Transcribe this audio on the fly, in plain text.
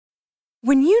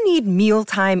When you need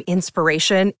mealtime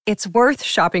inspiration, it's worth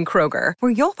shopping Kroger,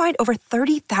 where you'll find over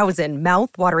 30,000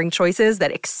 mouth-watering choices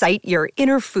that excite your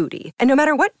inner foodie. And no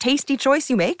matter what tasty choice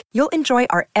you make, you'll enjoy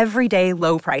our everyday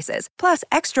low prices, plus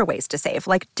extra ways to save,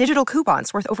 like digital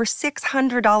coupons worth over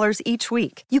 $600 each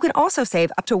week. You can also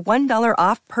save up to $1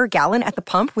 off per gallon at the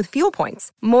pump with fuel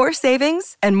points. More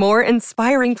savings and more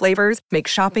inspiring flavors make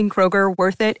shopping Kroger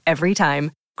worth it every time.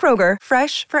 Kroger,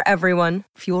 fresh for everyone.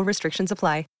 Fuel restrictions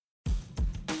apply.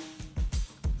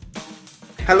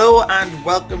 Hello and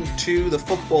welcome to the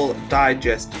Football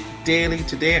Digest Daily.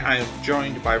 Today I am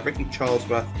joined by Ricky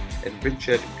Charlesworth and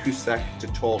Richard Cusack to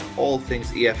talk all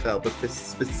things EFL, but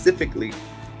specifically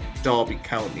Derby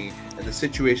County and the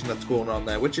situation that's going on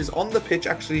there, which is on the pitch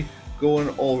actually going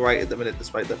all right at the minute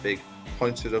despite that big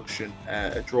points reduction.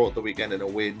 A draw at the weekend and a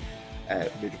win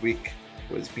midweek.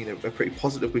 It's been a pretty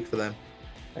positive week for them,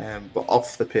 but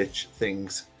off the pitch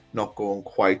things not going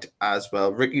quite as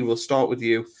well. Ricky, we'll start with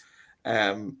you.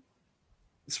 I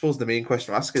suppose the main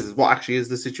question to ask is what actually is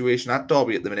the situation at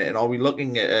Derby at the minute, and are we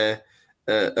looking at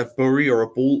a Bury or a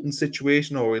Bolton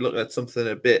situation, or are we looking at something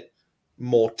a bit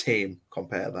more tame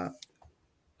compared to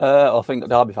that? I think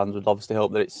Derby fans would obviously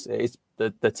hope that it's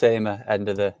the tamer end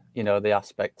of the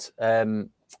aspect.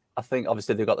 I think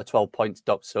obviously they've got the 12 points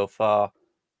docked so far,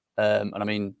 and I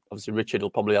mean obviously Richard will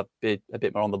probably be a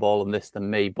bit more on the ball on this than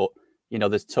me, but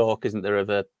there's talk, isn't there,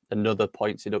 of another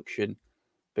points deduction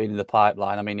being in the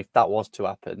pipeline. I mean, if that was to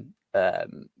happen, I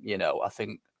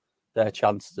think their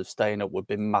chances of staying up would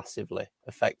be massively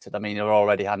affected. I mean, they're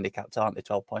already handicapped, aren't they?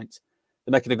 12 points.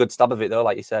 They're making a good stab of it, though,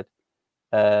 like you said.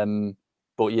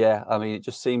 But yeah, I mean, it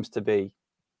just seems to be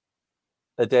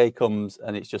a day comes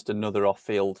and it's just another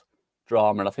off-field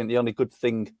drama. And I think the only good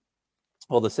thing,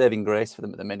 or the saving grace for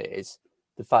them at the minute, is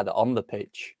the fact that on the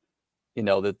pitch,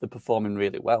 they're performing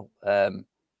really well. Joint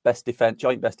best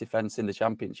defence in the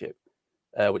Championship.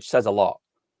 Which says a lot.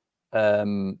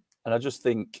 And I just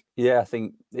think, I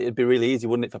think it'd be really easy,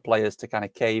 wouldn't it, for players to kind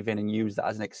of cave in and use that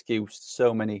as an excuse to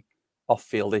so many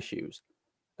off-field issues.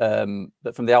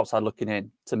 But from the outside looking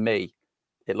in, to me,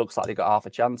 it looks like they got half a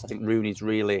chance. I think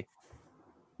Wayne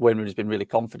Rooney's been really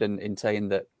confident in saying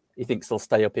that he thinks they'll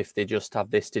stay up if they just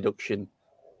have this deduction,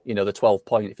 the 12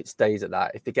 point, if it stays at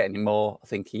that. If they get any more, I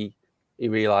think he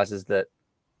realises that,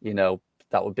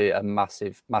 that would be a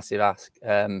massive, massive ask.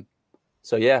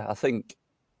 So, yeah, I think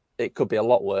it could be a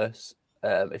lot worse.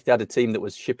 If they had a team that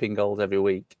was shipping goals every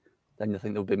week, then I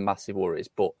think there would be massive worries.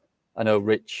 But I know,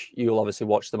 Rich, you'll obviously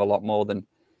watch them a lot more than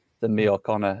me or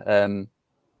Connor.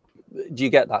 Do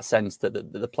you get that sense that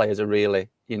the players are really,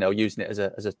 using it as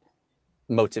a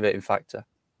motivating factor?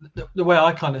 The way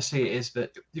I kind of see it is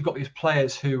that you've got these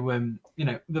players who,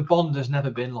 the bond has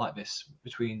never been like this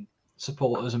between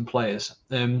supporters and players.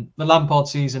 The Lampard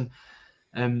season...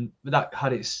 but that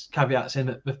had its caveats in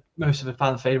that most of the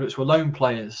fan favourites were loan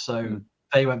players, so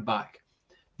they went back.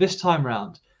 This time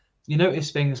round, you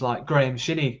notice things like Graham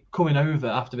Shinney coming over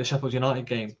after the Sheffield United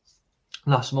game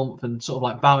last month and sort of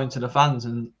like bowing to the fans,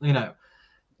 and you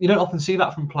don't often see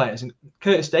that from players. And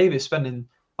Curtis Davies spending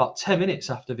about 10 minutes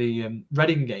after the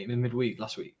Reading game in midweek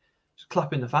last week, just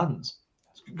clapping the fans,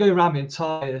 going around the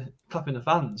entire clapping the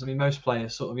fans. I mean, most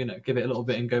players sort of give it a little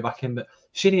bit and go back in, but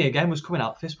Shinney again was coming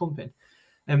out fist pumping.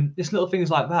 It's little things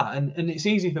like that, and it's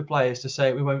easy for players to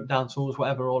say we won't down tools,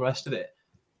 whatever, all the rest of it.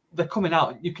 They're coming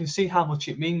out. You can see how much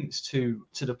it means to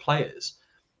the players,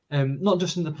 not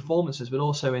just in the performances, but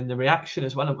also in the reaction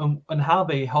as well, and how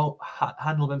they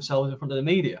handle themselves in front of the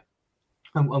media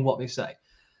and what they say.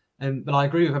 But I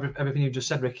agree with everything you've just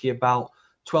said, Ricky, about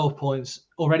 12 points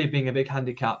already being a big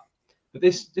handicap. But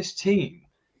this team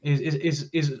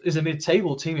is a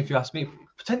mid-table team, if you ask me,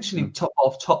 potentially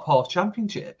top half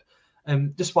Championship.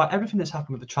 Despite everything that's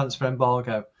happened with the transfer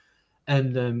embargo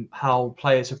and how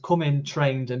players have come in,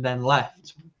 trained, and then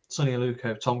left, Sonny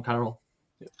Aluko, Tom Carroll,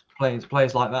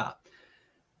 players like that,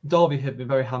 Derby have been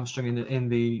very hamstrung in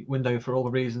the window for all the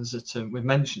reasons that we've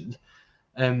mentioned.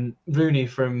 Rooney,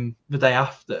 from the day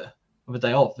after, or the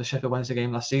day of the Sheffield Wednesday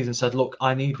game last season, said, look,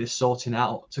 I need this sorting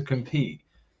out to compete.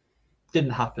 Didn't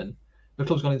happen. The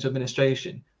club's gone into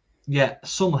administration. Yet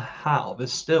somehow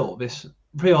there's still this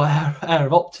real air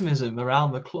of optimism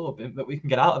around the club that we can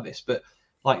get out of this. But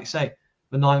like you say,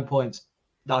 the 9 points,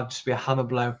 that would just be a hammer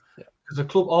blow. Because the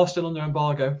club are still under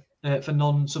embargo for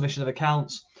non-submission of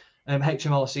accounts.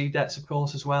 HMRC debts, of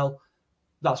course, as well.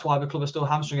 That's why the club is still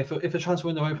hamstring. If the transfer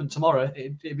window opened tomorrow,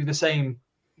 it'd be the same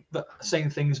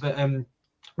things that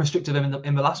restricted them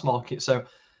in the last market. So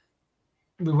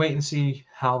we wait and see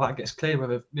how that gets cleared,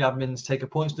 whether the admins take a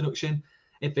points deduction.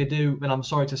 If they do, then I'm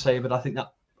sorry to say, but I think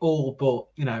that all but,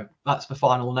 that's the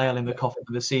final nail in the coffin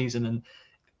of the season, and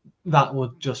that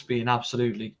would just be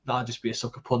that'd just be a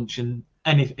sucker punch, and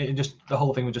the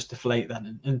whole thing would just deflate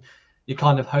then, and you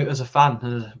kind of hope, as a fan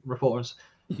and as a reporter,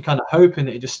 you're kind of hoping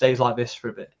that it just stays like this for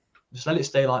a bit. Just let it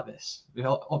stay like this. With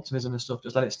optimism and stuff,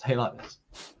 just let it stay like this.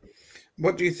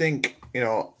 What do you think,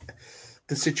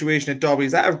 the situation at Derby,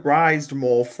 is that arised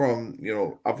more from,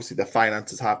 obviously the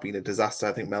finances have been a disaster.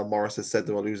 I think Mel Morris has said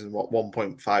they were losing,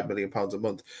 £1.5 million a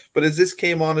month. But has this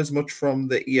came on as much from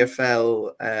the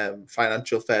EFL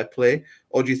financial fair play?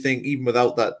 Or do you think even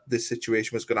without that, this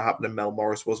situation was going to happen and Mel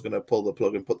Morris was going to pull the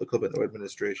plug and put the club into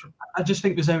administration? I just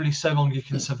think there's only so long you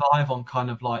can survive on kind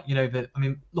of like,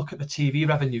 look at the TV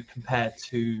revenue compared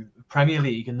to Premier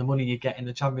League and the money you get in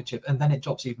the Championship, and then it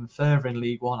drops even further in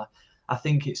League One. I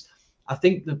think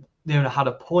the owner had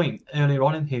a point earlier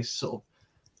on in his sort of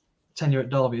tenure at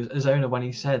Derby as owner when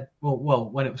he said, well,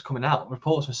 when it was coming out,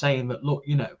 reports were saying that, look,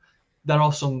 there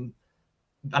are some,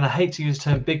 and I hate to use the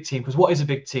term big team, because what is a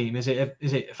big team? Is it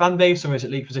a fan base or is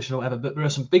it league position or whatever? But there are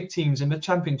some big teams in the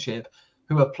Championship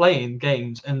who are playing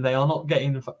games and they are not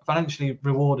getting financially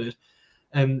rewarded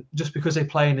just because they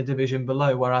play in a division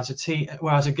below, whereas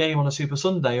a game on a Super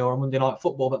Sunday or a Monday Night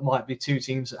Football that might be two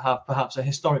teams that have perhaps a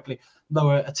historically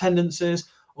lower attendances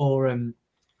or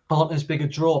aren't as big a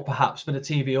draw perhaps for the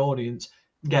TV audience,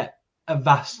 get a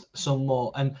vast sum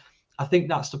more. And I think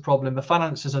that's the problem. The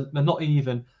finances are not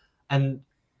even, and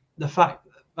the fact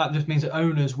that just means that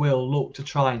owners will look to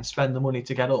try and spend the money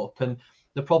to get up. And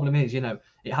the problem is,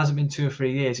 it hasn't been 2 or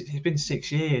 3 years. It's been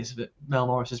 6 years that Mel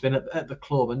Morris has been at the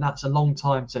club, and that's a long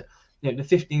time to, the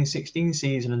 15-16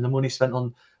 season and the money spent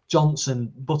on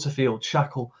Johnson, Butterfield,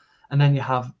 Shackle, and then you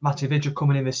have Matty Vidra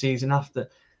coming in the season after,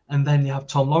 and then you have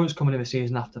Tom Lawrence coming in the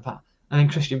season after that, and then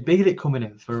Christian Bielik coming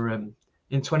in for in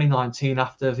 2019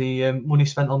 after the money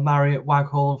spent on Marriott,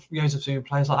 Waghorn, Joseph Zoom,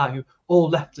 players like that who all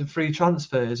left in free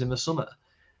transfers in the summer.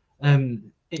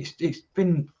 It's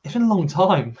been a long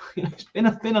time. It's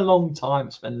been a long time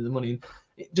spending the money.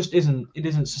 It just isn't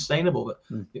sustainable.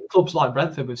 But clubs like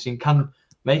Brentford we've seen can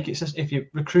make it. If you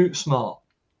recruit smart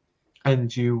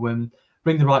and you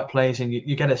bring the right players in,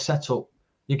 you get a setup,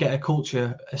 you get a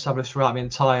culture established throughout the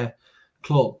entire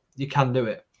club. You can do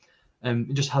it.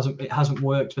 It just hasn't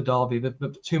worked for Derby.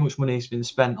 But too much money has been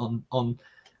spent on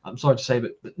I'm sorry to say,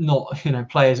 but not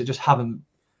players that just haven't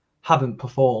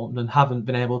performed and haven't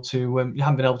been able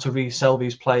to resell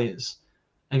these players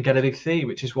and get a big fee,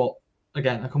 which is what,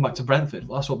 again, I come back to Brentford.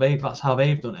 That's how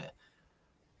they've done it.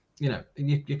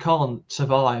 You can't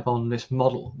survive on this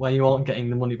model where you aren't getting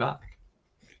the money back.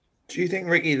 Do you think,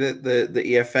 Ricky, that the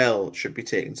EFL should be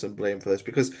taking some blame for this?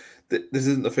 Because this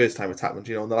isn't the first time it's happened.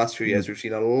 In the last few years, we've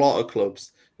seen a lot of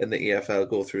clubs in the EFL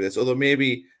go through this, although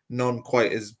maybe none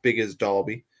quite as big as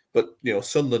Derby. But,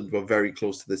 Sunderland were very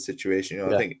close to this situation.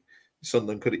 I think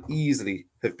Sunderland could easily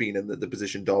have been in the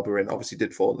position Derby were in, obviously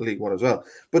did fall in League One as well.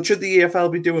 But should the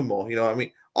EFL be doing more?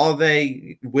 Are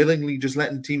they willingly just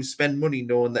letting teams spend money,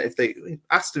 knowing that if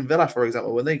Aston Villa, for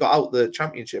example, when they got out the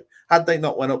Championship, had they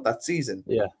not went up that season,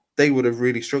 they would have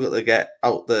really struggled to get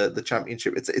out the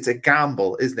Championship. It's a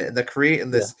gamble, isn't it? And they're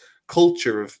creating this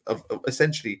culture of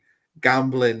essentially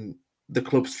gambling the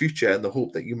club's future in the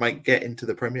hope that you might get into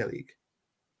the Premier League.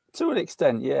 To an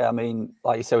extent, yeah. I mean,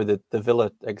 like you say, with the Villa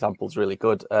example is really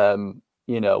good. I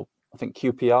think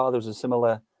QPR, there was a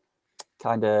similar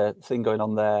kind of thing going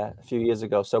on there a few years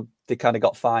ago. So they kind of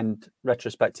got fined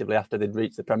retrospectively after they'd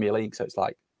reached the Premier League. So it's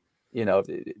like,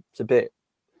 it's a bit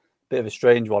of a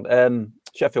strange one.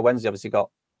 Sheffield Wednesday obviously got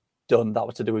done. That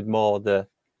was to do with more the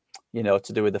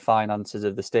finances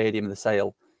of the stadium and the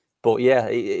sale. But yeah,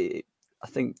 I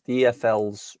think the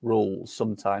EFL's rules,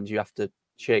 sometimes you have to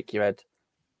shake your head.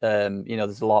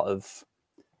 There's a lot of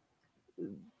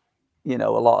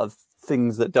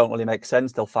things that don't really make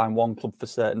sense. They'll find one club for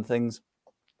certain things,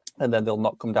 and then they'll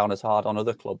not come down as hard on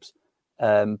other clubs.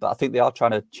 But I think they are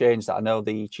trying to change that. I know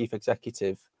the chief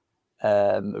executive,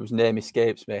 whose name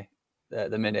escapes me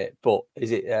at the minute, but is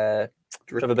it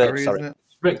Trevor Birch? Sorry,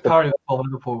 Rick Parry, the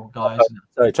Liverpool guy. Isn't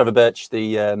it? Sorry, Trevor Birch.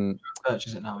 Birch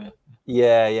is it now?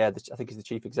 Yeah. I think he's the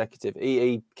chief executive.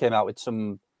 He came out with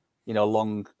some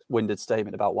long-winded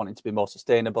statement about wanting to be more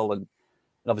sustainable, and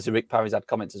obviously Rick Parry's had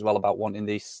comments as well about wanting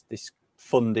this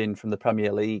funding from the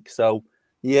Premier League. So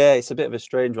yeah, it's a bit of a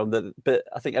strange one, but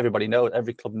I think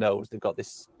every club knows they've got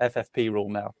this FFP rule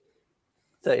now,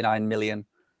 39 million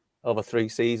over 3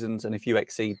 seasons, and if you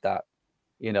exceed that,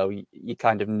 you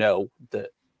kind of know that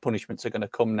punishments are going to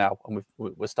come now, and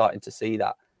we're starting to see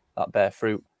that bear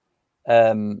fruit.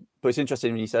 But it's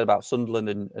interesting when you said about Sunderland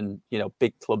and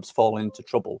big clubs falling into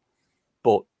trouble.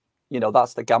 But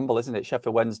that's the gamble, isn't it?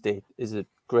 Sheffield Wednesday is a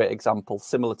great example,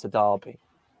 similar to Derby.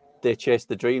 They chased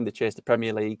the dream, they chased the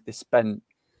Premier League, they spent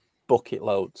bucket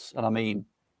loads, and I mean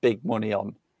big money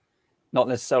on, not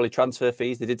necessarily transfer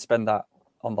fees. They did spend that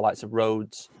on the likes of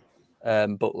Rhodes,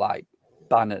 but like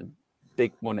Bannon,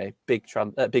 big money, big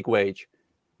wage,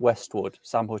 Westwood,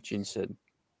 Sam Hutchinson,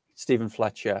 Stephen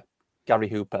Fletcher, Gary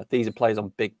Hooper. These are players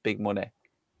on big money.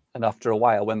 And after a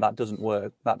while, when that doesn't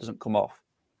work, that doesn't come off,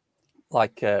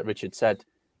 like Richard said,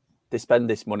 they spend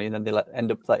this money and then they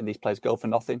end up letting these players go for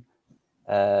nothing.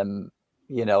 And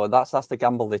that's the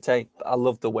gamble they take. I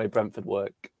love the way Brentford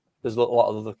work. There's a lot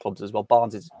of other clubs as well.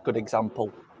 Barnes is a good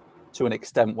example to an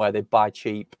extent where they buy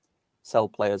cheap, sell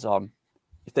players on.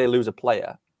 If they lose a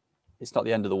player, it's not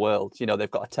the end of the world.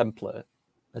 They've got a template,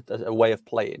 a way of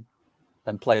playing,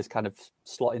 and players kind of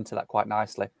slot into that quite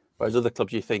nicely. Whereas other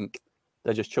clubs, you think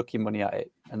they're just chucking money at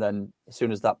it. And then as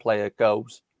soon as that player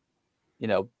goes,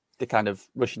 they're kind of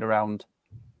rushing around,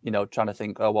 trying to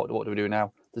think, oh, what do we do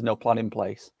now? There's no plan in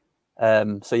place.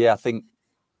 So yeah, I think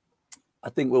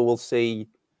we will see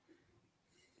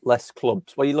less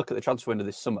clubs. Well, you look at the transfer window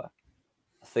this summer,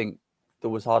 I think there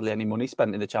was hardly any money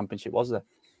spent in the Championship, was there?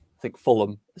 I think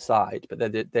Fulham aside, but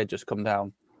they'd just come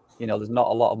down. There's not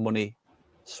a lot of money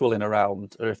swirling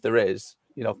around, or if there is,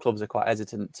 clubs are quite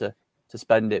hesitant to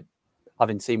spend it,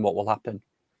 having seen what will happen.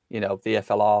 The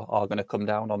EFL are going to come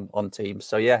down on teams.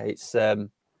 So yeah, it's a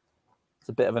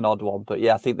bit of an odd one, but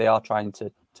yeah, I think they are trying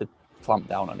to clamp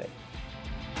down on it.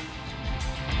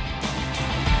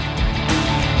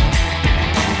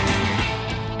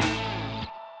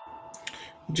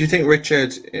 Do you think,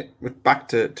 Richard, back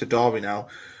to Derby now,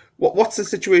 what's the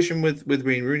situation with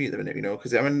Wayne Rooney at the minute?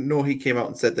 Because I know he came out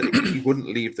and said that he wouldn't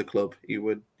leave the club. He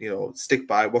would, stick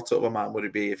by. What sort of a man would he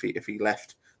be if he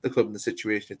left the club in the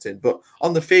situation it's in? But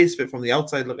on the face of it, from the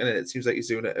outside looking at it, it seems like he's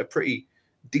doing a pretty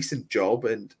decent job,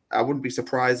 and I wouldn't be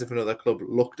surprised if another club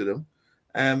looked at him.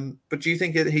 But do you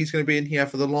think he's going to be in here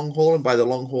for the long haul? And by the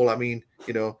long haul, I mean,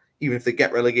 even if they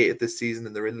get relegated this season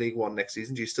and they're in League One next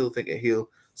season, do you still think that he'll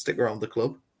stick around the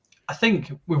club? I think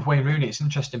with Wayne Rooney, it's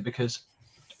interesting because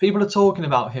people are talking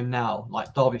about him now,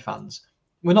 like Derby fans.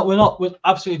 We're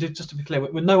absolutely, just to be clear,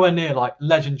 we're nowhere near like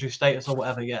legendary status or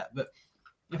whatever yet. But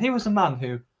if he was a man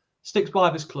who sticks by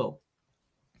this club,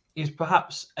 is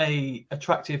perhaps a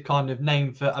attractive kind of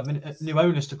name for new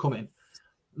owners to come in,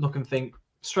 look and think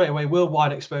straight away,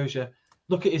 worldwide exposure.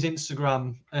 Look at his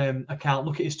Instagram account,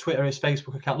 look at his Twitter, his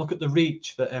Facebook account, look at the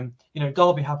reach that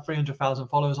Derby have 300,000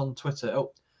 followers on Twitter,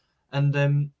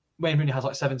 and Wayne Rooney has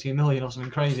like 17 million or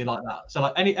something crazy like that. So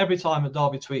like every time a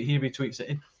Derby tweet, he retweets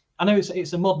it. I know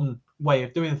it's a modern way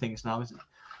of doing things now, isn't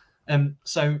it?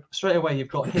 So straight away you've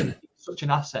got him, such an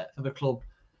asset for the club,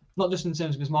 not just in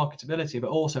terms of his marketability, but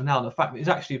also now the fact that he's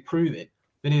actually proving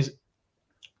that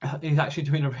he's actually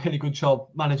doing a really good job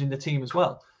managing the team as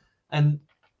well. And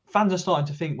fans are starting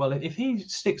to think, well, if he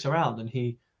sticks around and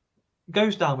he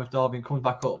goes down with Derby and comes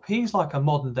back up, he's like a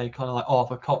modern day kind of like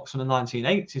Arthur Cox from the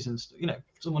 1980s, and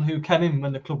someone who came in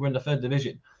when the club were in the third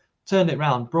division, turned it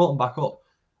round, brought them back up,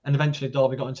 and eventually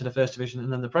Derby got into the first division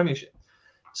and then the Premiership.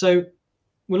 So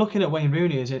we're looking at Wayne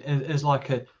Rooney as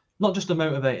like not just a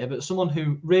motivator, but someone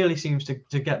who really seems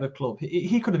to get the club.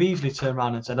 He could have easily turned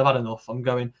around and said, I've had enough, I'm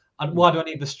going. Why do I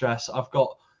need the stress? I've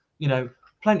got,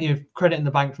 plenty of credit in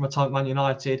the bank from a time at Man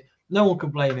United. No one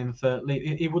could blame him for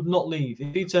leaving. He would not leave.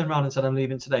 If he turned around and said, I'm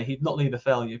leaving today, he'd not leave a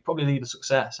failure. He'd probably leave a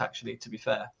success, actually, to be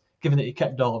fair, given that he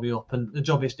kept Derby up and the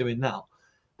job he's doing now.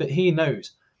 But he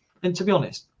knows. And to be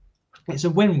honest, it's a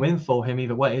win-win for him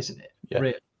either way, isn't it? Yeah.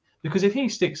 Really? Because if he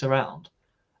sticks around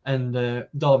and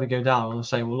Derby go down, he'll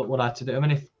say, well, look what I had to do. I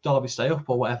mean, if Derby stay up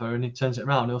or whatever and he turns it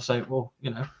around, he'll say, well,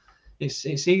 it's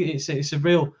a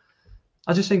real...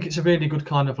 I just think it's a really good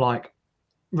kind of like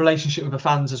relationship with the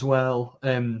fans as well.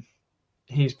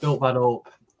 He's built that up.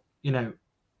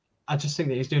 I just think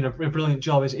that he's doing a brilliant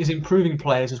job. He's improving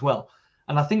players as well.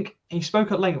 And I think he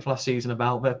spoke at length last season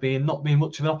about there not being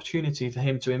much of an opportunity for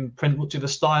him to imprint much of the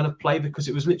style of play because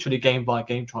it was literally game by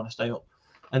game trying to stay up.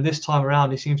 And this time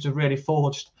around, he seems to have really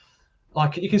forged,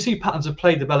 like you can see patterns of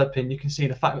play developing. You can see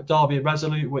the fact that Derby are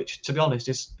resolute, which to be honest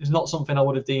is not something I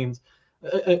would have deemed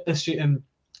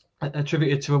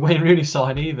attributed to a Wayne Rooney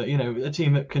side either. A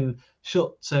team that can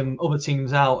shut other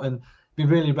teams out and be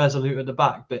really resolute at the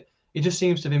back. But it just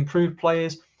seems to have improved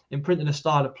players, imprinted a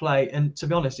style of play. And to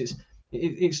be honest,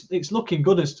 it's looking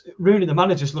good. As Rooney, the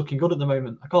manager's looking good at the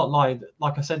moment. I can't lie.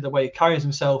 Like I said, the way he carries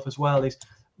himself as well, he's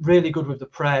really good with the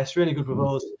press, really good with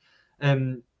us.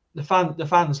 The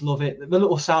fans love it. The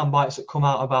little sound bites that come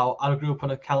out about I grew up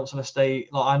on a council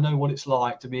estate. Like I know what it's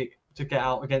like to get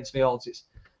out against the odds.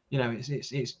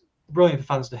 It's brilliant for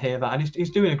fans to hear that, and he's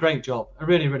doing a great job, a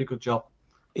really, really good job.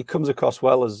 He comes across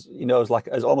well as, you know,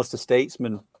 as almost a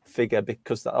statesman figure,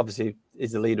 because that obviously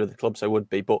is the leader of the club, so would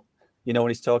be. But, you know, when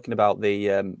he's talking about the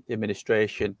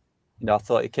administration, you know, I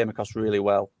thought he came across really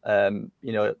well.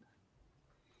 You know,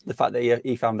 the fact that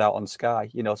he found out on Sky,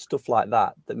 you know, stuff like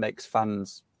that makes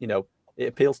fans, you know, it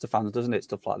appeals to fans, doesn't it?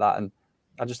 Stuff like that. And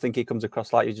I just think he comes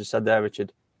across, like you just said there,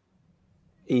 Richard.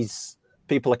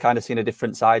 People are kind of seeing a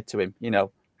different side to him. You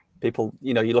know, people,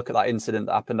 you know, you look at that incident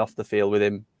that happened off the field with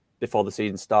him before the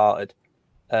season started.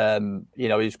 You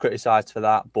know, he was criticised for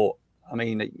that, but I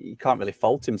mean, you can't really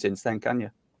fault him since then, can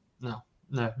you? No,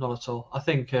 not at all. I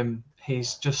think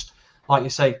he's just, like you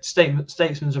say,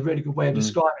 statesman's a really good way of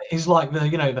describing it. He's like the,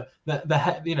 you know, the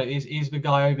head, you know, he's the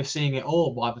guy overseeing it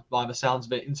all by the sounds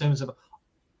of it, in terms of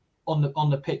on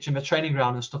the pitch and the training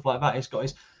ground and stuff like that. He's got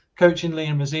his coaching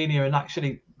Liam Rosenior, and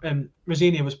actually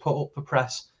Rosenior was put up for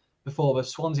press before the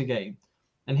Swansea game,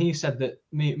 and he said that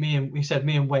me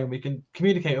and Wayne, we can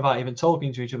communicate without even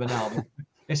talking to each other now.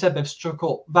 He said they've struck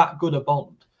up that good a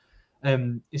bond.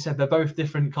 He said they're both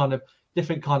different kind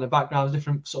of backgrounds,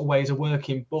 different sort of ways of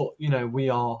working, but you know, we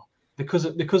are, because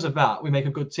of that, we make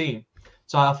a good team.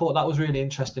 So I thought that was really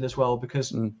interesting as well,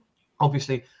 because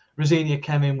obviously Rosenior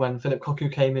came in when Philip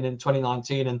Cocu came in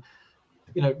 2019, and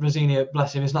you know, Rosenior,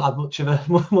 bless him, has not had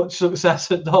much success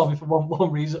at Derby for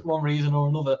one reason or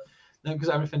another, because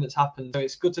of everything that's happened. So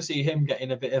it's good to see him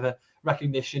getting a bit of a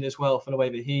recognition as well for the way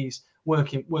that he's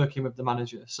working with the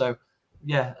manager. So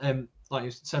yeah, like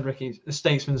you said, Ricky, the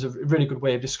statesman's a really good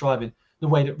way of describing the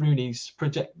way that Rooney's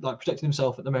protecting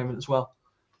himself at the moment as well.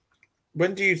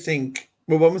 When do you think?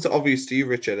 Well, when was it obvious to you,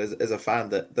 Richard, as a fan,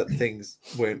 that things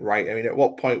weren't right? I mean, at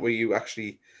what point were you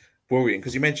actually worrying?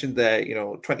 Because you mentioned there, you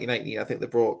know, 2019, I think they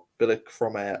brought Billick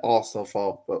from Arsenal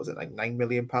for, what was it, like £9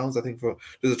 million? I think, for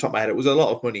just the top of my head, it was a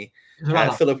lot of money.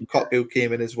 Philip Cocu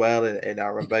came in as well, and I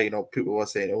remember, you know, people were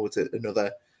saying, oh, it's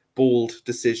another bold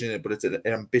decision, but it's an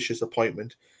ambitious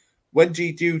appointment. When do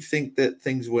you think that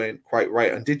things weren't quite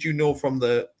right? And did you know from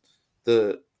the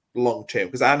long term?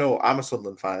 Because I know I'm a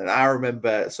Sunderland fan, and I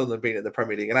remember Sunderland being in the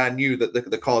Premier League, and I knew that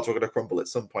the cards were going to crumble at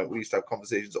some point. We used to have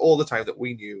conversations all the time that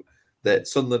we knew that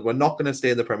Sunderland were not going to stay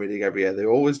in the Premier League every year. They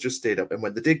always just stayed up. And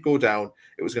when they did go down,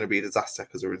 it was going to be a disaster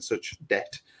because they were in such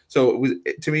debt. So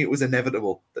to me, it was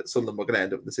inevitable that Sunderland were going to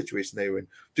end up in the situation they were in.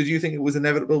 Did you think it was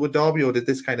inevitable with Derby, or did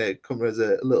this kind of come as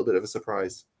a little bit of a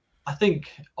surprise? I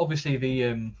think, obviously,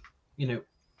 you know,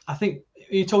 I think,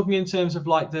 are you talking in terms of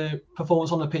like the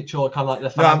performance on the pitch, or kind of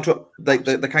like the? No, I'm talking like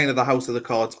the kind of the house of the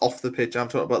cards off the pitch. I'm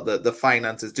talking about the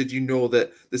finances. Did you know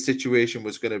that the situation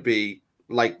was going to be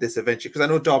like this eventually? Because I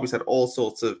know Derby's had all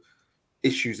sorts of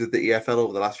issues with the EFL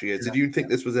over the last few years. Did you think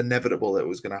this was inevitable that it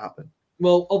was going to happen?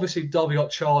 Well, obviously, Derby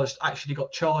got charged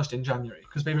in January,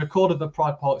 because they recorded the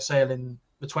Pride Park sale in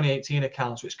the 2018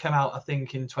 accounts, which came out, I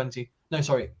think, in the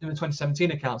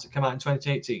 2017 accounts. It came out in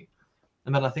 2018.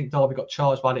 And then I think Derby got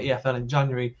charged by the EFL in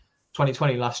January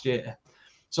 2020 last year.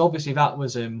 So obviously that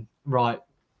was right.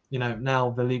 You know,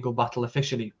 now the legal battle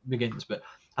officially begins. But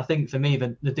I think for me,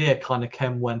 the deer kind of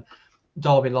came when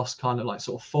Derby lost kind of like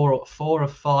sort of four or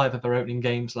five of their opening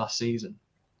games last season.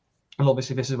 And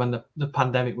obviously this is when the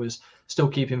pandemic was still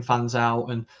keeping fans out,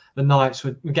 and the nights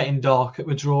were getting dark,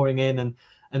 were drawing in,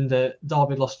 and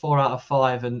Derby lost 4 out of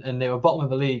 5, and they were bottom of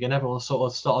the league, and everyone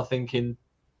sort of started thinking,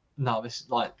 no, this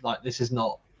is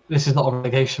not a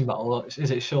relegation battle,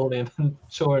 is it? Surely. And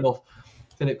sure enough,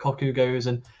 Philip Cocu goes,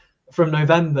 and from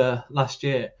November last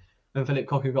year, when Philip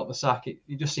Cocu got the sack, it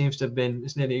just seems to have been,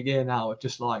 it's nearly a year now, of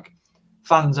just like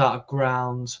fans out of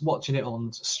grounds, watching it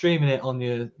streaming it on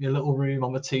your little room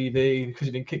on the TV because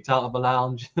you've been kicked out of the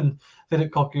lounge, and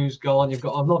Philip Cocu's gone. You've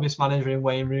got a novice manager in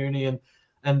Wayne Rooney, and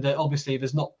obviously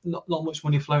there's not much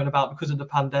money flowing about because of the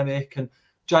pandemic, and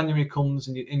January comes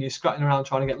and you're scratching around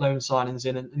trying to get loan signings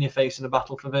in, and you're facing a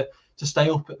battle to stay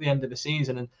up at the end of the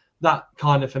season. And that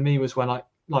kind of, for me, was when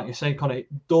like you say, kind of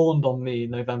dawned on me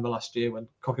in November last year when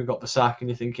Cocu got the sack, and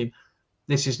you're thinking,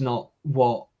 this is not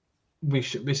what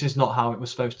this is not how it was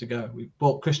supposed to go. We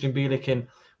brought Christian Bielik in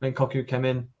when Cocu came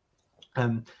in.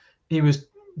 He was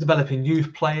developing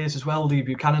youth players as well, Lee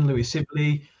Buchanan, Louis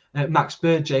Sibley, Max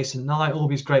Bird, Jason Knight, all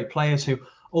these great players who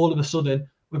all of a sudden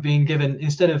were being given,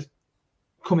 instead of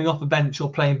coming off the bench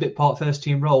or playing bit part first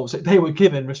team roles, they were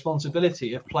given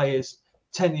responsibility of players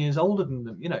 10 years older than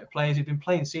them, you know, players who've been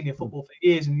playing senior football for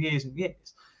years and years and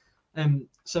years.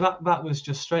 So that was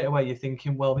just straight away you're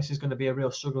thinking, well, this is going to be a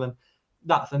real struggle. And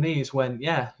that for me is when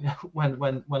I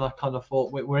kind of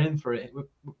thought we're in for it.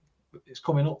 It's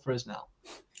coming up for us now.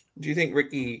 Do you think,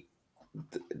 Ricky,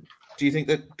 do do you think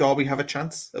that Derby have a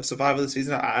chance of survival this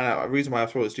season? And the reason why I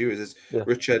throw this to you is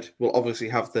Richard will obviously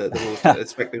have the most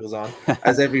spectacles on,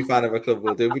 as every fan of a club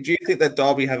will do. But do you think that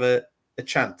Derby have a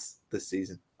chance this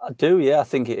season? I do, yeah. I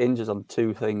think it hinges on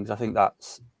two things. I think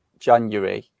that's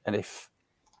January, and if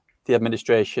the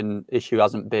administration issue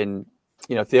hasn't been,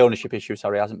 if the ownership issue,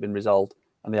 hasn't been resolved,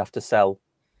 and they have to sell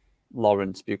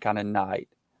Lawrence, Buchanan, Knight,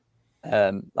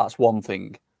 that's one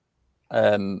thing.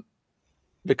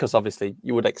 Because obviously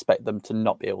you would expect them to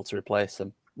not be able to replace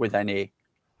them with any,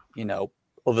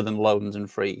 other than loans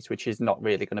and frees, which is not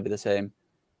really going to be the same.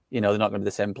 They're not going to be the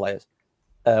same players.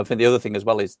 I think the other thing as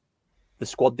well is the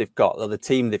squad they've got, or the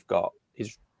team they've got,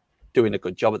 is doing a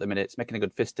good job at the minute. It's making a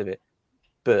good fist of it.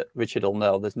 But Richard will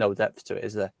know there's no depth to it,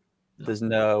 is there? There's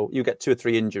no. You get 2 or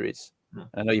 3 injuries. And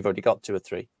I know you've already got 2 or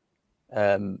 3.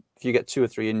 If you get 2 or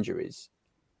 3 injuries,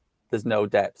 there's no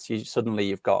depth. Suddenly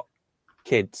you've got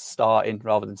kids starting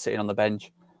rather than sitting on the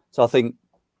bench. So I think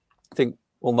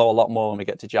we'll know a lot more when we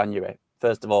get to January.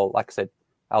 First of all, like I said,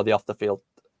 how the off the field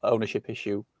ownership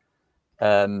issue,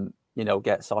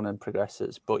 gets on and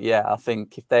progresses. But yeah, I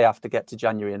think if they have to get to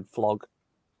January and flog,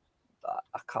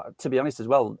 I can't, to be honest as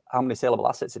well, how many saleable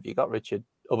assets have you got, Richard,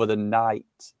 other than Knight,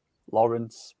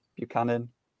 Lawrence, Buchanan?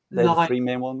 They're the 3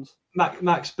 main ones.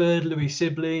 Max Bird, Louis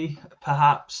Sibley,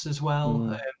 perhaps as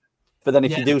well. But then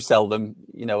if you do sell them,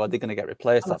 are they going to get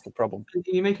replaced? That's the problem.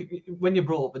 When you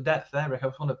brought up the depth there, Rick, I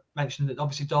just want to mention that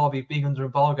obviously Derby, being under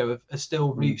embargo, have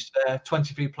still reached their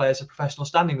 23 players of professional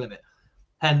standing limit.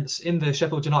 Hence, in the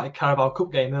Sheffield United Carabao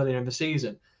Cup game earlier in the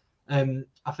season,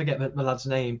 I forget the lad's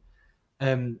name.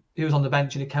 He was on the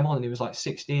bench and he came on and he was like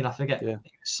 16. I forget. Yeah.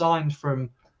 He was signed from.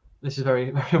 This is very,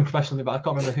 very unprofessional, but I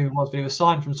can't remember who it was. But he was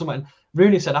signed from somewhere. And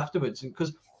Rooney said afterwards,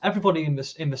 because everybody in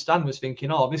the stand was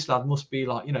thinking, "Oh, this lad must be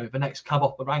like, the next cab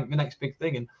off the rank, the next big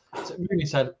thing." And so Rooney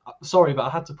said, "Sorry, but I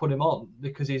had to put him on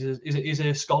because he's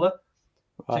a scholar,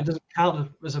 so he doesn't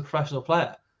count as a professional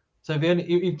player. So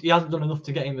he hasn't done enough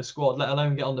to get in the squad, let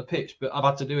alone get on the pitch. But I've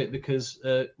had to do it because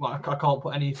I can't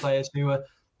put any players who are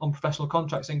on professional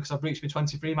contracts in because I've reached my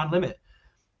 23-man limit."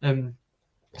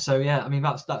 So yeah, I mean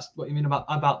that's what you mean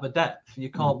about the depth. You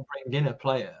can't bring in a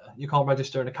player, you can't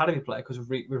register an academy player because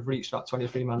we've reached that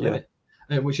 23-man limit,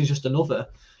 which is just another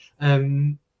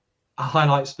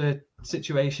highlights the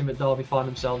situation that Derby find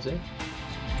themselves in.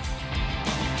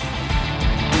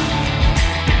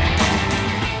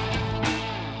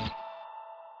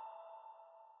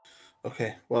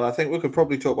 Okay, well, I think we could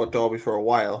probably talk about Derby for a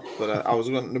while, but I was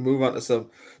going to move on to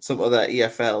some other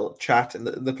EFL chat, and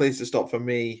the place to stop for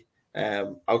me.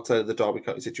 Outside of the Derby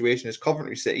County situation is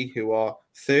Coventry City, who are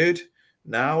 3rd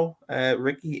now.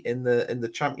 Ricky in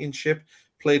the Championship,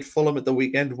 played Fulham at the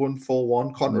weekend,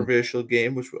 1-4-1, controversial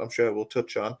game, which I'm sure we'll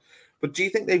touch on. But do you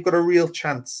think they've got a real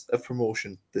chance of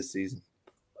promotion this season?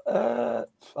 I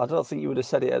don't think you would have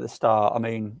said it at the start. I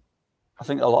mean, I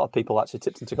think a lot of people actually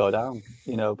tipped them to go down,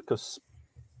 because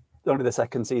they're only the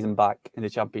 2nd season back in the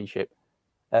Championship.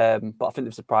 But I think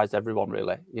they've surprised everyone,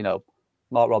 really.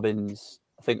 Mark Robbins.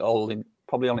 I think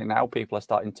probably only now people are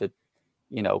starting to,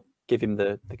 give him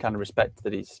the kind of respect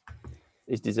that he's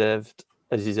deserved.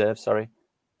 Sorry,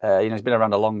 he's been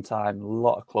around a long time.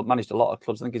 Managed a lot of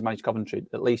clubs. I think he's managed Coventry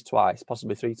at least twice,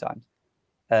 possibly 3 times.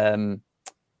 And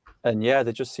yeah,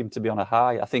 they just seem to be on a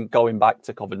high. I think going back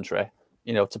to Coventry,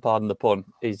 to pardon the pun,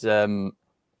 has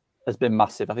been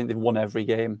massive. I think they've won every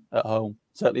game at home,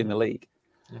 certainly in the league.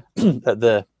 Yeah. At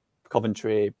the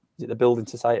Coventry. Is it the Building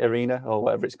Society Arena or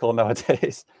whatever it's called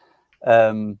nowadays?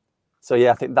 So yeah,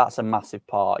 I think that's a massive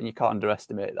part, and you can't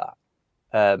underestimate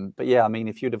that. But yeah, I mean,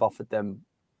 if you'd have offered them,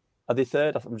 are they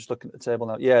 3rd? I'm just looking at the table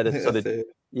now.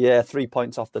 Yeah, 3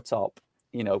 points off the top.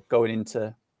 Going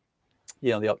into,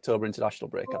 the October international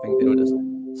break, I think they would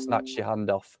have snatched your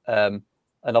hand off. And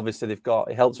obviously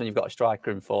it helps when you've got a striker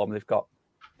in form. They've got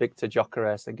Victor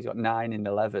Gyökeres. I think he's got 9 in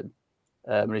 11.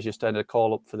 And he's just turned a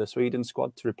call up for the Sweden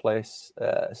squad to replace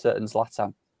a certain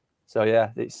Zlatan. So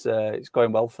yeah, it's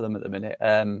going well for them at the minute.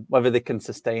 Whether they can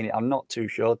sustain it, I'm not too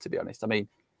sure, to be honest. I mean,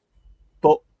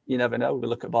 but you never know. We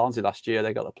look at Barnsley last year;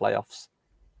 they got the playoffs.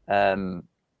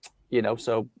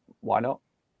 So why not?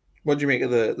 What do you make of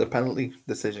the penalty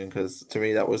decision? Because to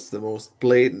me, that was the most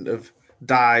blatant of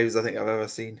dives I think I've ever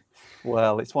seen.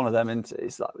 Well, it's one of them, and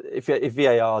it's like if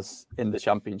VAR's in the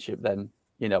Championship, then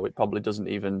it probably doesn't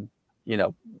even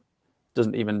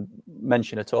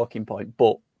mention a talking point.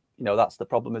 But that's the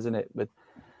problem, isn't it? With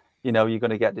you're going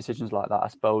to get decisions like that, I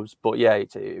suppose. But yeah,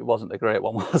 it wasn't a great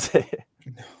one, was it?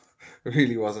 No, it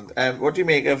really wasn't. What do you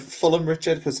make of Fulham,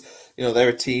 Richard? Because they're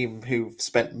a team who've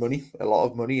spent a lot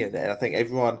of money, and I think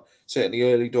everyone certainly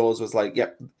early doors was like,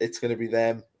 "Yep, it's going to be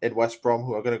them in West Brom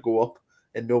who are going to go up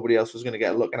and nobody else was going to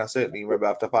get a look. And I certainly remember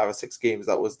after 5 or 6 games,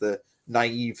 that was the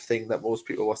naive thing that most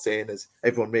people were saying, is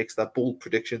everyone makes their bold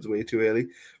predictions way too early.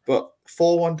 But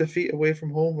 4-1 defeat away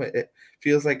from home, it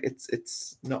feels like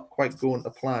it's not quite going to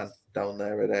plan down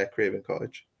there at Craven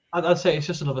Cottage. I'd say it's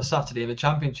just another Saturday in the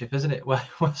Championship, isn't it? Where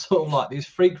sort of like these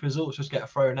freak results just get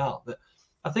thrown out. But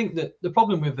I think that the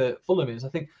problem with Fulham is, I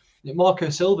think that Marco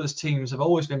Silva's teams have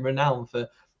always been renowned for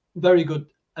very good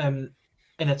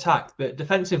in attack, but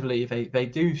defensively they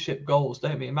do ship goals,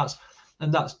 don't they?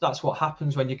 And that's what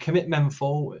happens when you commit men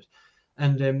forward,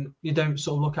 and you don't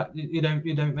sort of look at you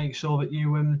don't make sure that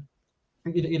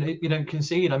you don't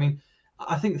concede. I mean,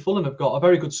 I think Fulham have got a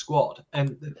very good squad,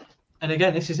 and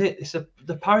again, this is it. It's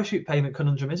the parachute payment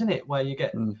conundrum, isn't it? Where you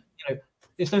get,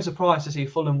 it's no surprise to see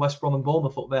Fulham, West Brom, and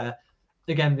Bournemouth up there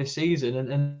again this season,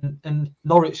 and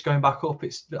Norwich going back up.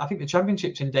 I think the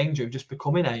Championship's in danger of just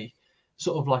becoming a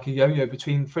sort of like a yo-yo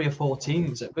between 3 or 4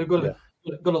 teams. We've got to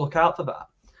look out for that.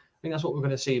 I think that's what we're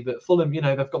going to see. But Fulham, they've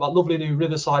got that lovely new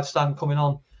Riverside stand coming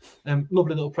on,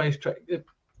 lovely little place,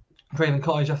 Craven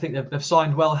Cottage. I think they've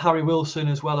signed well. Harry Wilson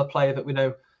as well, a player that we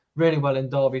know really well in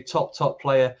Derby, top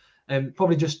player.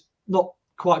 Probably just not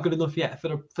quite good enough yet for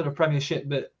the Premiership,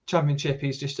 but Championship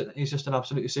he's just an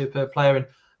absolutely superb player. And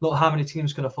look how many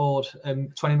teams can afford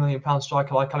 £20 million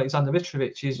striker like Alexander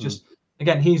Mitrovic. He's just,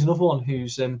 again, he's another one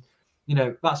who's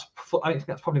I think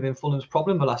that's probably been Fulham's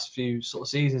problem the last few sort of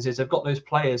seasons, is they've got those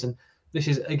players, and this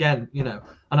is, again,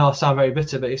 I know I sound very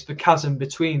bitter, but it's the chasm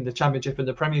between the Championship and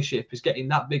the Premiership is getting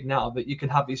that big now that you can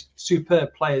have these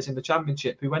superb players in the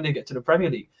Championship who, when they get to the Premier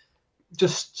League,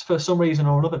 just for some reason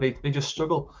or another, they just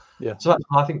struggle. Yeah. So that's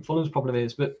what I think Fulham's problem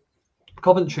is. But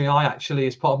Coventry, I actually,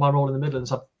 as part of my role in the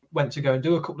Midlands, I went to go and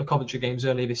do a couple of Coventry games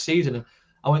earlier this season, and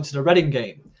I went to the Reading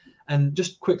game. And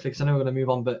just quickly, because I know we're going to move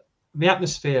on, but the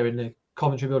atmosphere in the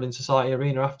Coventry Building Society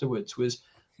Arena afterwards was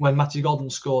when Matty Godden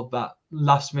scored that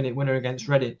last-minute winner against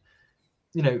Reading.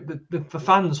 The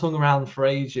fans hung around for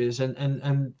ages,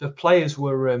 and the players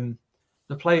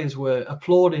were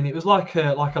applauding. It was like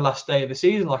a last day of the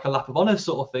season, like a lap of honour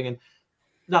sort of thing. And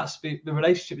that's the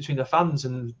relationship between the fans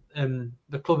and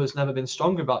the club has never been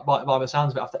stronger by the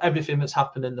sounds of it, after everything that's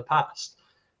happened in the past.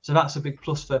 So that's a big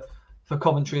plus for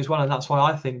Coventry as well. And that's why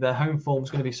I think their home form is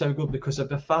going to be so good, because of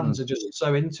the fans are just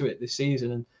so into it this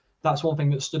season. And that's one thing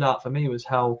that stood out for me, was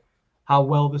how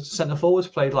well the centre forwards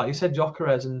played. Like you said,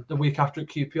 Gyökeres, and the week after at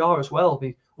QPR as well,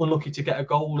 be unlucky to get a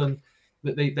goal, and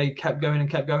that they kept going,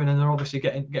 and they're obviously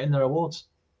getting their awards.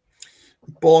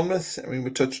 Bournemouth, I mean,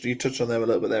 you touched on them a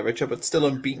little bit there, Richard, but still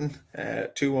unbeaten.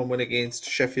 2-1 win against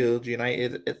Sheffield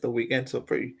United at the weekend, so a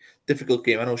pretty difficult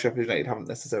game. I know Sheffield United haven't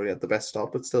necessarily had the best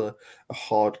start, but still a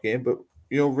hard game. But,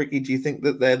 Ricky, do you think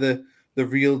that they're the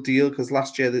real deal? Because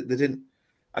last year they didn't,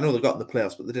 I know they got in the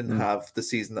playoffs, but they didn't have the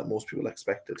season that most people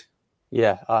expected.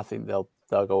 Yeah, I think they'll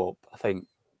go up. I think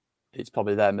it's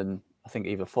probably them, and I think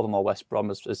either Fulham or West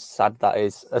Brom, as sad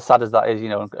as that is,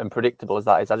 and predictable as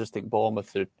that is. I just think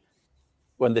Bournemouth,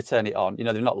 when they turn it on,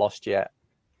 they've not lost yet.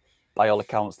 By all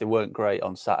accounts, they weren't great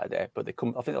on Saturday, but I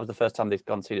think that was the first time they've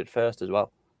conceded first as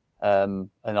well. And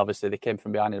obviously they came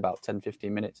from behind in about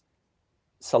 10-15 minutes.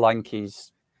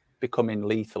 Solanke's becoming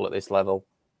lethal at this level.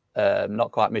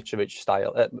 Not quite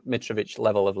Mitrovic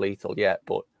level of lethal yet,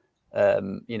 but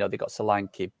they got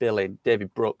Solanke, Billing,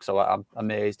 David Brooks. So I'm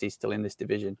amazed he's still in this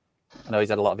division. I know he's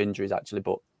had a lot of injuries actually,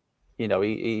 but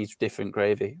he's different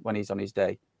gravy when he's on his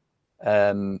day.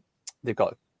 They've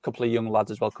got a couple of young lads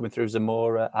as well coming through,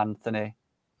 Zamora, Anthony,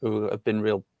 who have been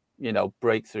real,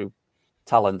 breakthrough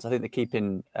talents. I think they're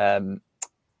keeping. They've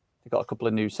got a couple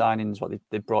of new signings, what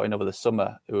they brought in over the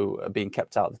summer, who are being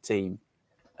kept out of the team.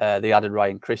 They added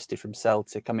Ryan Christie from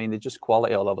Celtic. I mean, they're just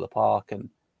quality all over the park. And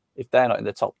if they're not in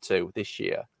the top 2 this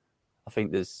year, I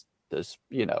think there's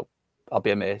I'll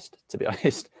be amazed, to be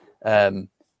honest.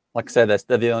 Like I said,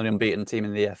 they're the only unbeaten team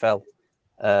in the EFL.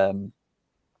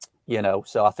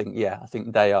 So I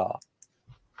think they are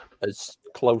as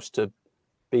close to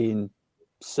being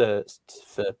searched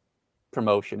for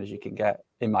promotion as you can get,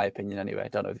 in my opinion. Anyway, I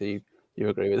don't know if you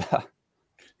agree with that.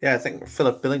 Yeah, I think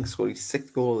Philip Billing scored his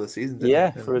 6th goal of the season.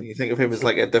 You think of him as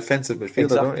like a defensive midfielder,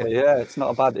 don't you? Yeah, it's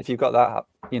not bad. If you've got that,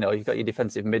 you've got your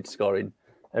defensive mid scoring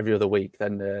every other week,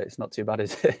 then it's not too bad,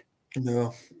 is it?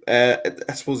 No. I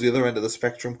suppose the other end of the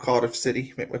spectrum, Cardiff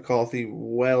City, McCarthy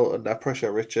well under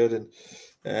pressure, Richard,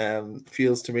 and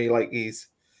feels to me like he's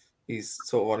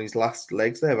sort of on his last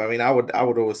legs there. But I mean, I would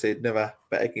always say never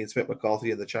bet against Mick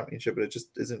McCarthy in the Championship, but it just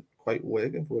isn't quite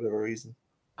working for whatever reason.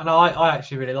 And I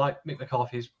actually really like Mick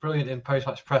McCarthy. He's brilliant in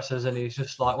post-match pressers, and he's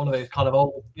just like one of those kind of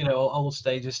old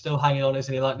stages, still hanging on,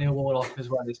 isn't he? Like Neil Warnock as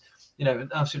well. He's an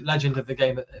absolute legend of the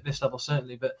game at this level,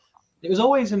 certainly. But it was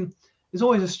always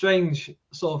a strange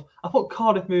sort of. I thought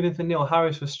Cardiff moving for Neil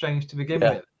Harris was strange to begin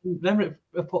with. Then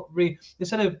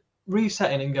instead of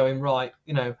resetting and going right,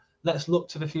 let's look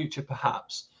to the future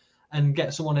perhaps and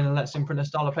get someone in and let's imprint a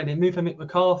style of play. They moved for Mick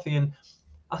McCarthy, and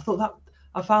I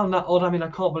found that odd. I mean, I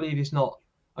can't believe he's not.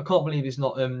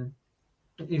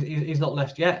 He's not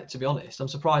left yet. To be honest, I'm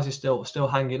surprised he's still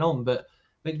hanging on. But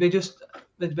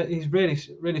he's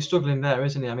really struggling there,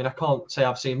 isn't he? I mean, I can't say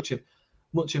I've seen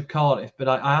much of Cardiff, but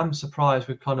I am surprised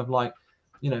with kind of like,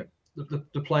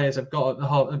 the players have got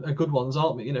are good ones,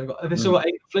 aren't we? They've still got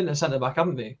Flint at centre back,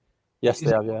 haven't they? Yes,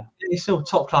 they have. Yeah, he's still a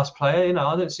top class player.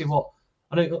 I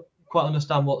don't quite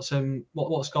understand what's gone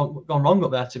wrong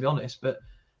up there, to be honest. But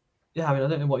yeah, I mean, I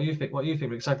don't know what you think.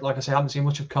 Because like I say, I haven't seen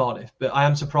much of Cardiff, but I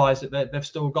am surprised that they've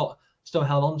still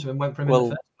held on to him and went for him in the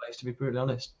first place. To be brutally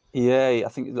honest. Yeah, I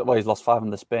think he's lost 5 on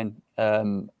the spin,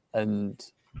 and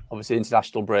obviously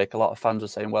international break. A lot of fans were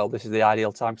saying, well, this is the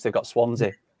ideal time because they've got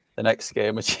Swansea the next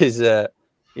game, which is a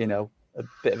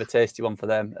bit of a tasty one for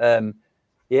them.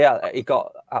 He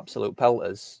got absolute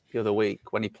pelters the other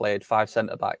week when he played 5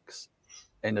 centre backs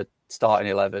in a starting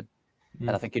 11,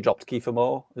 and I think he dropped Kiefer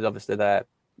Moore, who's obviously their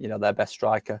best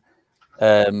striker.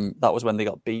 That was when they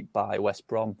got beat by West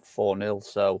Brom 4-0.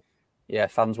 So yeah,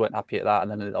 fans weren't happy at that,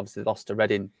 and then obviously lost to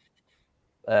Reading.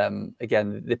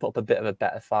 Again, they put up a bit of a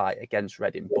better fight against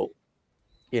Reading, but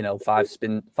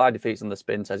 5 defeats on the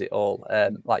spin says it all.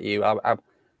 Like you,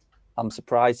 I'm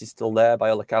surprised he's still there. By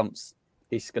all accounts,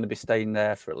 he's going to be staying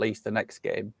there for at least the next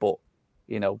game. But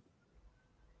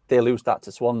they lose that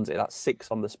to Swansea. That's 6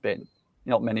 on the spin.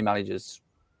 Not many managers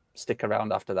stick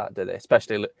around after that, do they?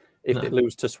 Especially if they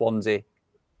lose to Swansea,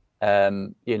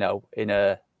 in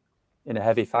a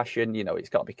heavy fashion. It's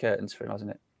got to be curtains for him,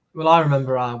 hasn't it? Well, I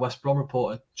remember our West Brom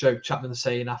reporter Joe Chapman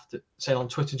saying on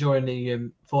Twitter during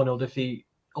the 4-0 defeat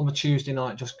on the Tuesday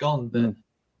night just gone that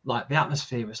like the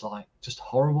atmosphere was like just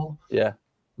horrible. Yeah.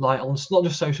 Like on not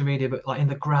just social media but like in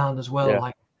the ground as well. Yeah.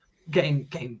 Like getting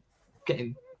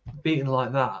beaten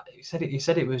like that. He said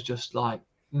it was just like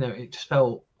it just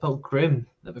felt grim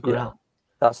at the ground.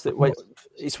 That's it.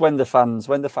 It's when the fans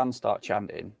start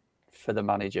chanting for the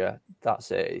manager. That's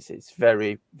it. It's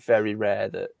very, very rare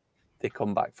that they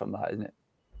come back from that, isn't it?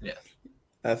 Yeah.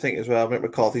 I think as well, Mick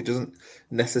McCarthy doesn't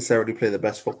necessarily play the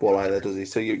best football either, does he?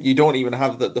 So you don't even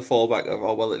have the fallback of,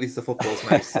 oh, well, at least the football's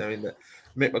nice. I mean, the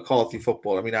Mick McCarthy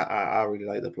football, I mean, I really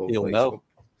like the bloke. You'll know.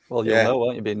 Well, you'll know,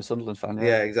 won't you, being a Sunderland fan?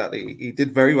 Yeah, exactly. He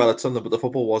did very well at Sunderland, but the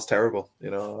football was terrible.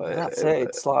 That's it.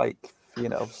 It's like,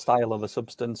 style of a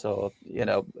substance or,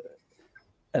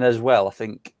 and as well, I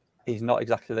think he's not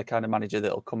exactly the kind of manager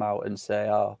that'll come out and say,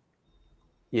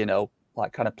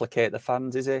 like kind of placate the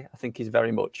fans, is he? I think he's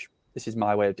very much, this is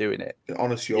my way of doing it.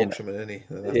 Honest Yorkshireman, isn't he?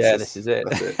 This is it.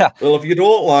 Well, if you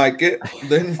don't like it,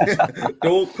 then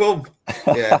don't come.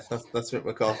 Yeah, that's Mick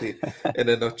McCarthy in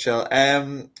a nutshell.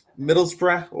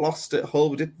 Middlesbrough lost at Hull.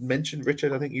 We did mention,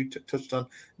 Richard, I think you touched on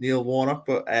Neil Warnock,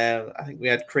 but I think we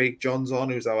had Craig Johns on,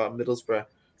 who's our Middlesbrough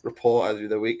reporter through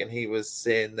the week, and he was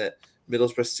saying that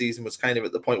Middlesbrough's season was kind of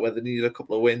at the point where they needed a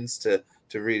couple of wins to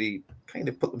really kind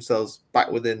of put themselves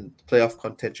back within playoff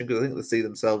contention, because I think they see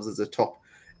themselves as a top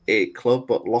 8 club,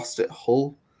 but lost at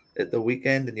Hull at the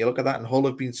weekend. And you look at that, and Hull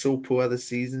have been so poor this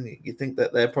season. You think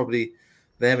that they're probably,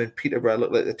 them and Peterborough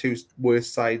look like the 2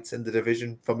 worst sides in the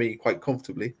division for me, quite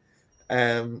comfortably.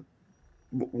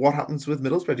 What happens with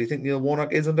Middlesbrough? Do you think Neil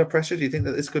Warnock is under pressure? Do you think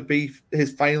that this could be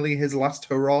finally his last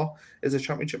hurrah as a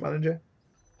Championship manager?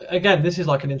 Again, this is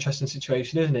like an interesting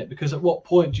situation, isn't it? Because at what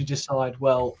point do you decide,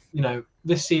 well,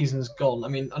 this season's gone? I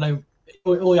mean, I know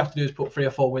all you have to do is put 3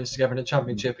 or 4 wins together in a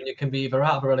Championship and you can be either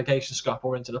out of a relegation scrap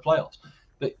or into the playoffs.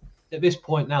 But at this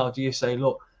point now, do you say,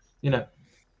 look, we've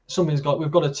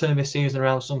got to turn this season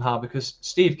around somehow, because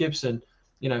Steve Gibson,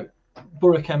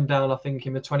 Borough came down, I think,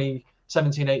 in the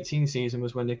 2017-18 season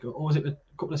was when they got, or was it a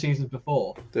couple of seasons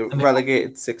before? They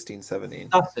relegated 16-17.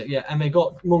 That's it, yeah. And they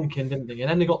got Monk in, didn't they? And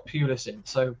then they got Pulis in.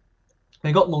 So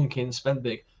they got Monk in, spent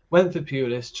big, went for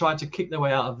Pulis, tried to kick their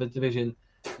way out of the division,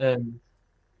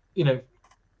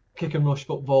 kick and rush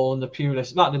football and the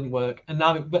Pulis. That didn't work. And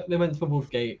now they went for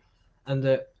Woodgate.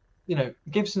 And,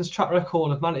 Gibson's track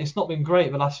record of it's not been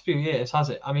great the last few years, has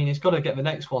it? I mean, he's got to get the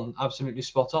next one absolutely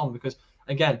spot on, because,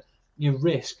 again, you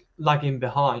risk lagging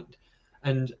behind.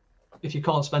 And if you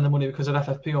can't spend the money because of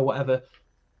FFP or whatever,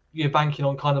 you're banking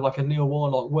on kind of like a Neil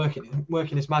Warnock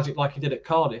working his magic like he did at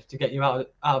Cardiff to get you out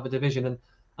of the division. And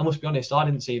I must be honest, I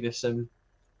didn't see this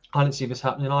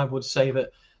happening. I would say that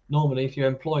normally if you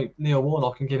employ Neil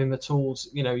Warnock and give him the tools,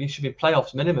 you should be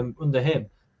playoffs minimum under him.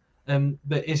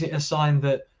 But is it a sign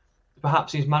that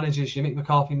perhaps his managers, Mick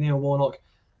McCarthy, Neil Warnock,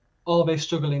 are they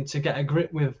struggling to get a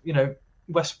grip with,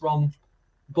 West Brom,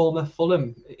 Bournemouth,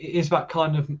 Fulham? Is that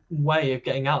kind of way of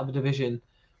getting out of the division,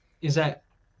 is it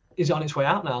on its way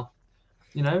out now?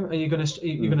 Are you going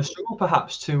to struggle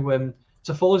perhaps to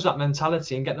forge that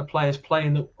mentality and get the players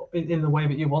playing in the way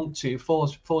that you want to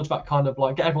forge that kind of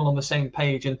like get everyone on the same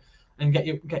page and get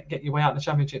your way out of the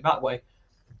Championship that way?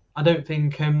 I don't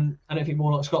think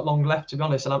Warnock's got long left, to be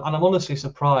honest, and I'm honestly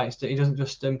surprised that he doesn't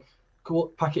just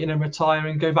pack it in and retire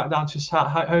and go back down to his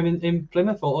home in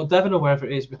Plymouth or Devon or wherever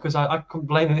it is, because I couldn't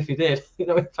blame him if he did.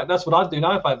 In fact, that's what I'd do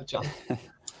now if I had the chance.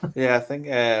 Yeah, I think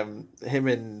him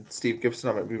and Steve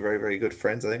Gibson might be very, very good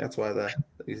friends. I think that's why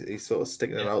he's sort of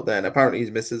sticking it out there. And apparently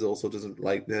his missus also doesn't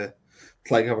like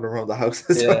having him around the house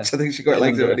as much. I think she quite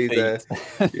likes it when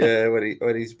he's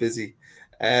when he's busy.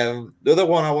 The other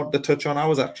one I wanted to touch on, I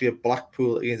was actually at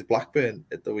Blackpool against Blackburn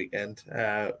at the weekend.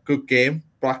 Good game.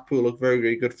 Blackpool looked very,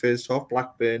 very good first half.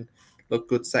 Blackburn looked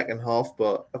good second half,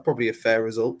 but probably a fair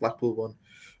result. Blackpool won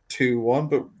 2-1.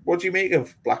 But what do you make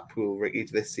of Blackpool, Ricky,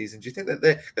 this season? Do you think that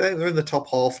they're in the top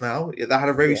half now? They had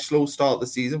a very slow start of the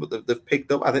season, but they've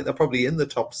picked up. I think they're probably in the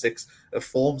top 6 of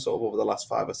form sort of over the last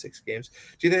 5 or 6 games.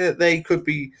 Do you think that they could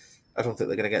be? I don't think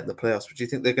they're going to get in the playoffs, but do you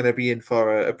think they're going to be in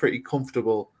for a pretty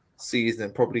comfortable season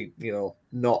and probably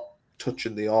not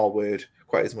touching the R word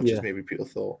quite as much as maybe people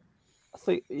thought? I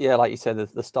think like you said,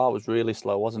 the start was really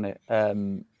slow, wasn't it?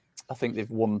 I think they've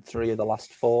won 3 of the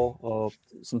last 4 or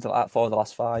something like that, 4 of the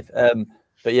last 5.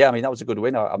 But yeah, I mean, that was a good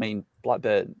win. I mean,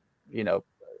 Blackburn,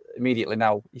 immediately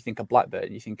now you think of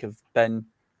Blackburn, you think of Ben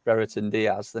Brereton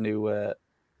Diaz, the new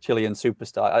Chilean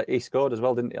superstar. He scored as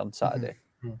well, didn't he, on Saturday?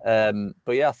 Mm-hmm.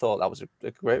 But yeah, I thought that was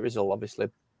a great result. Obviously,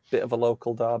 bit of a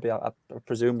local derby. I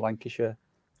presume Lancashire.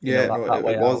 It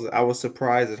was. I was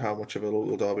surprised at how much of a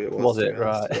local derby it was. Was it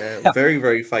right? Yeah, very,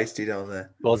 very feisty down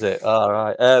there. Was it? All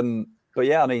right. But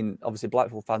yeah, I mean, obviously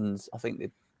Blackpool fans, I think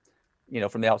they,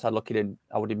 from the outside looking in,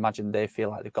 I would imagine they feel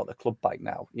like they've got the club back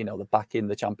now. They're back in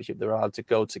the Championship. They're allowed to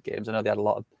go to games. I know they had a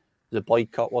lot of the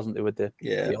boycott, wasn't there, with the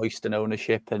Oyster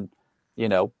ownership, and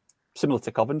similar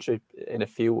to Coventry in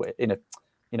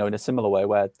a similar way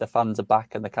where the fans are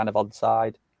back and they're kind of on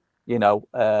side.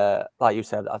 Like you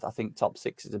said, I think top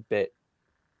 6 is a bit.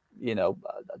 I don't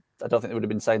think they would have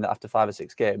been saying that after 5 or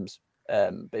 6 games.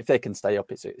 But if they can stay up,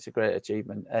 it's a great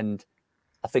achievement. And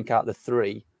I think out of the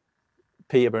 3,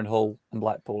 Peterborough and Hull and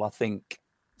Blackpool, I think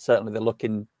certainly they're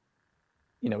looking,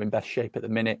 in best shape at the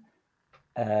minute.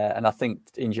 And I think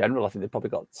in general, I think they've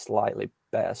probably got slightly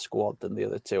better squad than the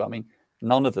other 2. I mean,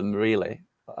 none of them really,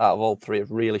 out of all 3,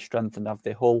 have really strengthened. Have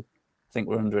they? Hull, I think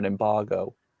we're under an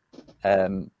embargo.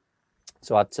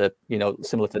 So I had to,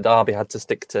 similar to Derby, had to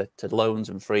stick to loans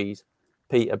and frees.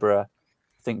 Peterborough,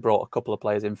 I think, brought a couple of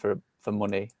players in for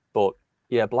money. But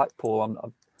yeah,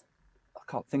 Blackpool, I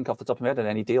can't think off the top of my head of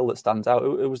any deal that stands out.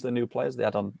 Who was the new players they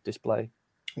had on display?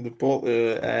 They bought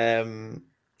the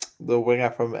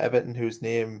winger from Everton, whose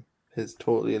name has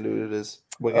totally eluded us.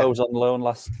 Winger. Was on loan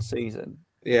last season.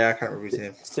 Yeah, I can't remember his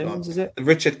name. Simmons, is it?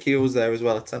 Richard Keogh's there as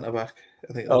well at centre back.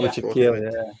 I think. Richard Keogh.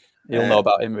 Yeah, you'll know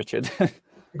about him, Richard.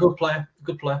 Good player.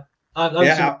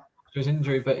 To his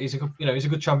injury, but he's a good, he's a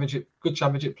good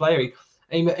championship player.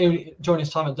 He during his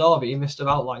time at Derby, he missed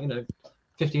about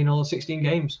 15 or 16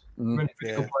 games. Really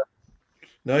good player.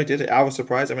 No, he did it. I was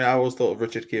surprised. I mean, I always thought of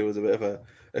Richard Keogh was a bit of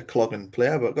a clogging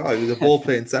player, but God, he was a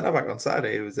ball-playing centre-back on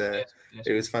Saturday.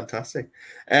 It was fantastic.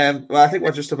 Well, I think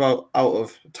we're just about out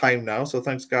of time now, so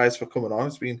thanks, guys, for coming on.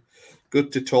 It's been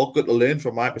good to talk, good to learn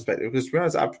from my perspective, because to be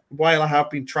honest, while I have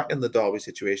been tracking the Derby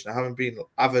situation, I haven't been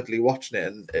avidly watching it,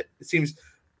 and it seems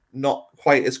not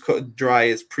quite as cut and dry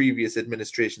as previous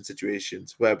administration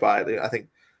situations, whereby I think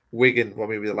Wigan were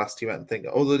maybe the last team I can think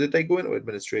of. Although, did they go into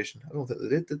administration? I don't think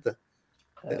they did they?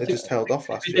 They just held off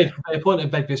last year. They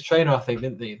appointed Begbi's trainer, I think,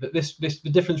 didn't they? But the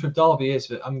difference with Derby is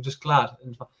that I'm just glad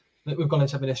that we've gone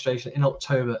into administration in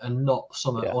October and not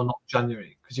summer or not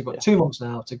January, because you've got 2 months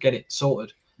now to get it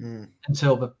sorted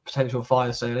until the potential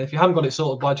fire sale. If you haven't got it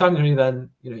sorted by January, then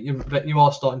you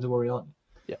are starting to worry, aren't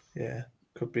you? Yeah.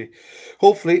 Could be.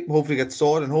 Hopefully get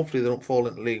sorted, and hopefully they don't fall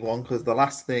into League One, because the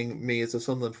last thing me as a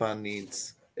Sunderland fan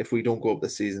needs, if we don't go up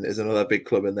this season, is another big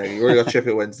club in there. You've already got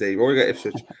Sheffield Wednesday, you've already got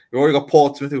Ipswich, you've already got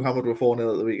Portsmouth, who hammered with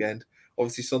 4-0 at the weekend.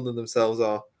 Obviously, Sunderland themselves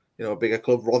are, a bigger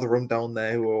club. Rotherham down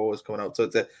there, who are always coming out. So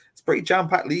it's a pretty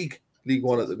jam-packed League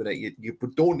One at the minute. You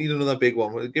don't need another big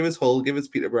one. Give us Hull, give us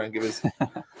Peterborough, and give us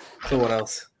someone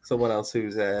else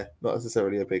who's not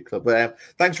necessarily a big club. But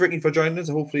thanks, Ricky, for joining us.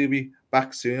 Hopefully you'll be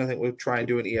back soon. I think we'll try and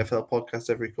do an EFL podcast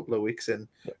every couple of weeks. And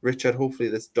Richard, hopefully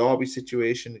this Derby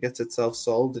situation gets itself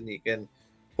solved, and you can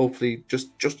hopefully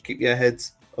just keep your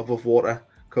heads above water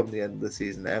come the end of the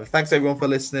season. Thanks everyone for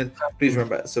listening. Please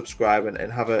remember to subscribe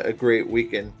and have a great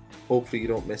weekend. Hopefully you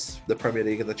don't miss the Premier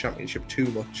League and the Championship too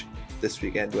much this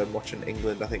weekend when watching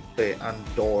England, I think, play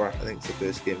Andorra. I think it's the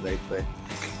first game they play.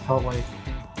 Can't wait.